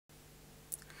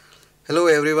Hello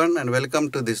everyone and welcome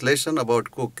to this lesson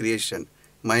about co-creation.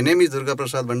 My name is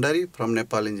Durgaprasad Bhandari from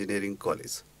Nepal Engineering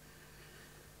College.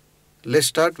 Let's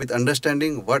start with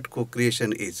understanding what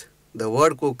co-creation is. The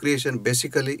word co-creation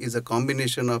basically is a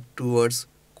combination of two words,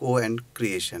 co and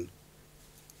creation.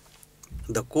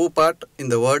 The co part in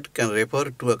the word can refer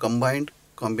to a combined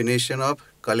combination of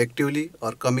collectively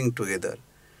or coming together.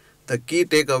 The key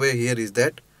takeaway here is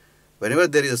that whenever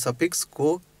there is a suffix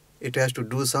co, it has to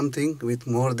do something with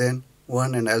more than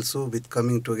one and also with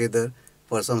coming together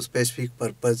for some specific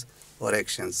purpose or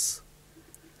actions.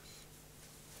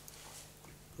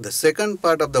 The second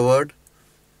part of the word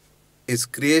is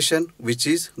creation, which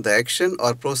is the action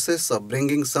or process of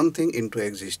bringing something into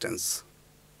existence.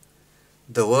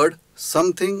 The word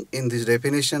something in this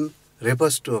definition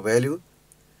refers to a value.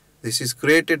 This is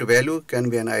created value can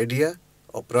be an idea,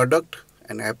 a product,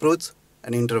 an approach,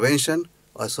 an intervention,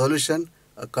 a solution,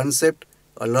 a concept,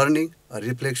 a learning, a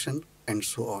reflection, and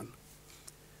so on.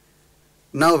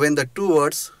 Now, when the two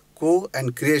words co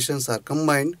and creations are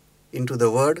combined into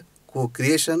the word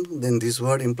co-creation, then this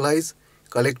word implies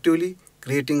collectively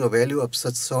creating a value of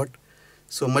such sort,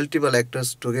 so multiple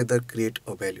actors together create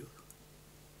a value.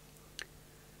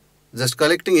 Just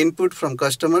collecting input from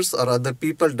customers or other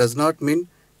people does not mean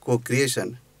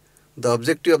co-creation. The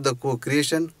objective of the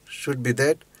co-creation should be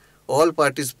that all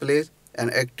parties play an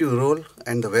active role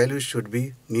and the value should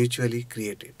be mutually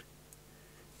created.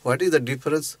 What is the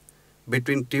difference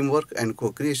between teamwork and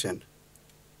co-creation?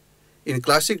 In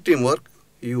classic teamwork,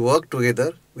 you work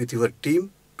together with your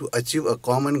team to achieve a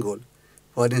common goal.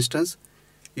 For instance,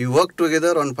 you work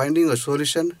together on finding a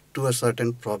solution to a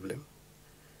certain problem.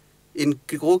 In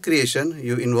co-creation,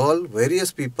 you involve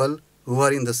various people who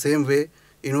are in the same way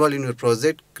involved in your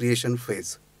project creation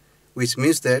phase, which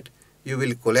means that you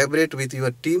will collaborate with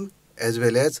your team as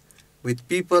well as with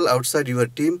people outside your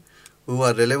team who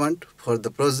are relevant for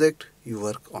the project you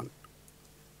work on.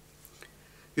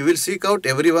 You will seek out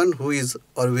everyone who is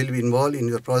or will be involved in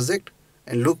your project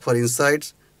and look for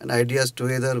insights and ideas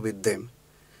together with them.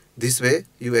 This way,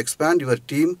 you expand your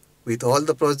team with all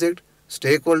the project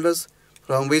stakeholders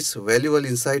from which valuable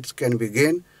insights can be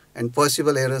gained and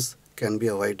possible errors can be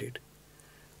avoided.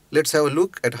 Let's have a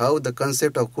look at how the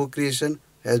concept of co-creation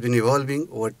has been evolving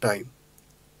over time.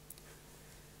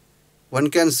 One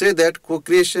can say that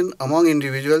co-creation among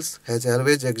individuals has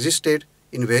always existed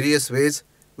in various ways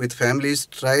with families,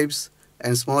 tribes,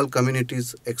 and small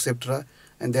communities, etc.,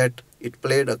 and that it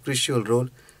played a crucial role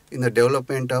in the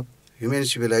development of human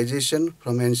civilization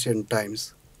from ancient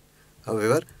times.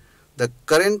 However, the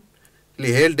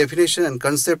currently held definition and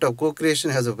concept of co-creation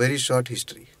has a very short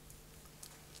history.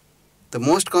 The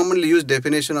most commonly used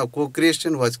definition of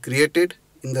co-creation was created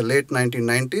in the late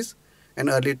 1990s and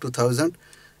early 2000s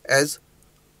as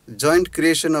joint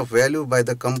creation of value by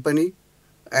the company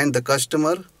and the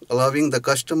customer, allowing the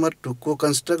customer to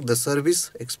co-construct the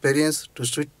service experience to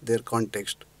suit their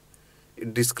context.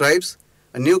 It describes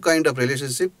a new kind of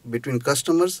relationship between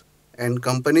customers and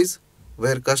companies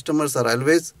where customers are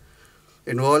always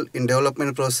involved in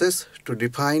development process to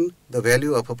define the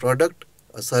value of a product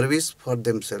or service for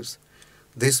themselves.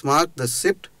 This marked the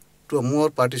shift to a more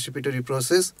participatory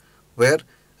process where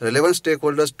relevant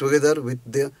stakeholders together with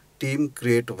the team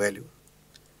create value.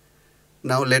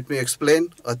 Now let me explain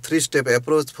a three-step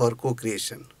approach for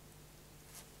co-creation.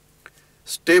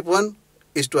 Step 1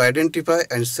 is to identify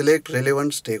and select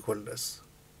relevant stakeholders.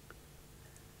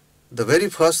 The very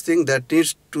first thing that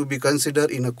needs to be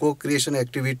considered in a co-creation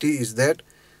activity is that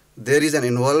there is an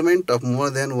involvement of more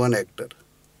than one actor.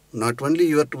 Not only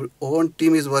your own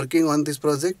team is working on this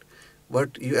project,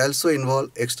 but you also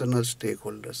involve external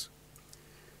stakeholders.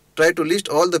 Try to list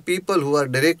all the people who are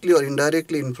directly or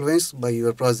indirectly influenced by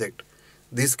your project.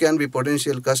 These can be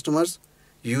potential customers,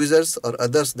 users, or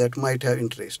others that might have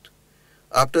interest.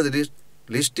 After the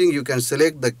listing, you can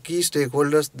select the key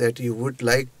stakeholders that you would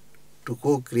like to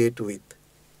co-create with.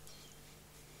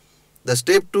 The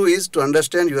step 2 is to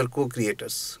understand your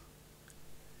co-creators.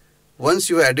 Once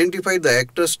you identify the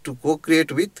actors to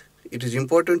co-create with, it is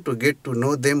important to get to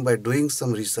know them by doing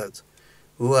some research.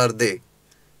 Who are they?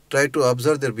 Try to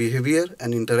observe their behavior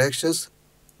and interactions,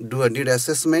 do a need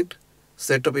assessment,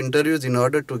 set up interviews in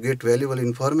order to get valuable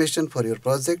information for your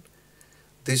project.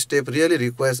 This step really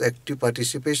requires active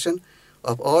participation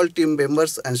of all team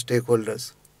members and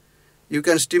stakeholders. You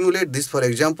can stimulate this, for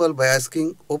example, by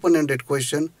asking open-ended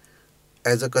questions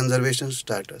as a conversation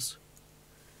starters.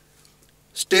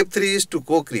 Step 3 is to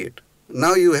co-create.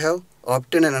 Now you have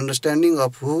obtained an understanding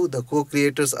of who the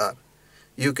co-creators are.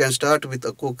 You can start with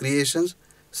a co-creation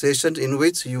session in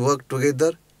which you work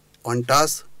together on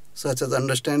tasks such as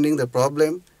understanding the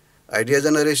problem, idea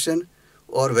generation,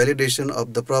 or validation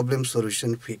of the problem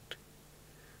solution fit.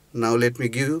 Now let me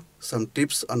give you some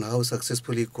tips on how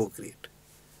successfully co-create.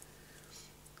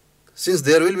 Since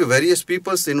there will be various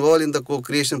peoples involved in the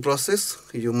co-creation process,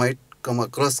 you might come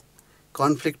across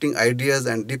conflicting ideas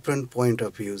and different point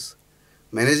of views.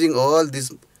 Managing all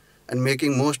this and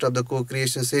making most of the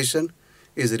co-creation session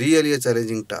is really a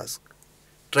challenging task.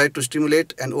 Try to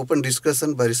stimulate an open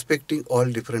discussion by respecting all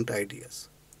different ideas.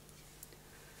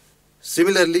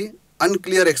 Similarly,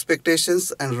 unclear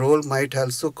expectations and role might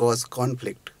also cause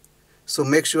conflict. So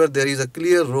make sure there is a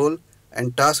clear role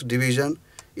and task division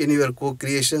in your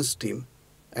co-creation team,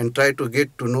 and try to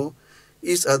get to know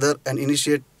each other and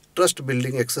initiate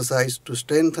trust-building exercise to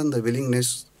strengthen the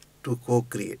willingness to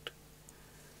co-create.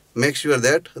 Make sure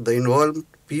that the involved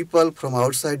people from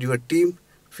outside your team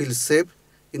feel safe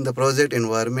in the project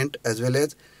environment, as well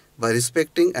as by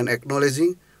respecting and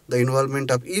acknowledging the involvement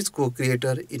of each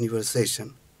co-creator in your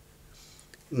session.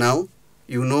 Now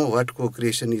you know what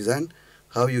co-creation is and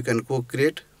how you can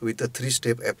co-create with a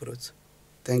 3-step approach.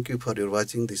 Thank you for your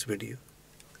watching this video.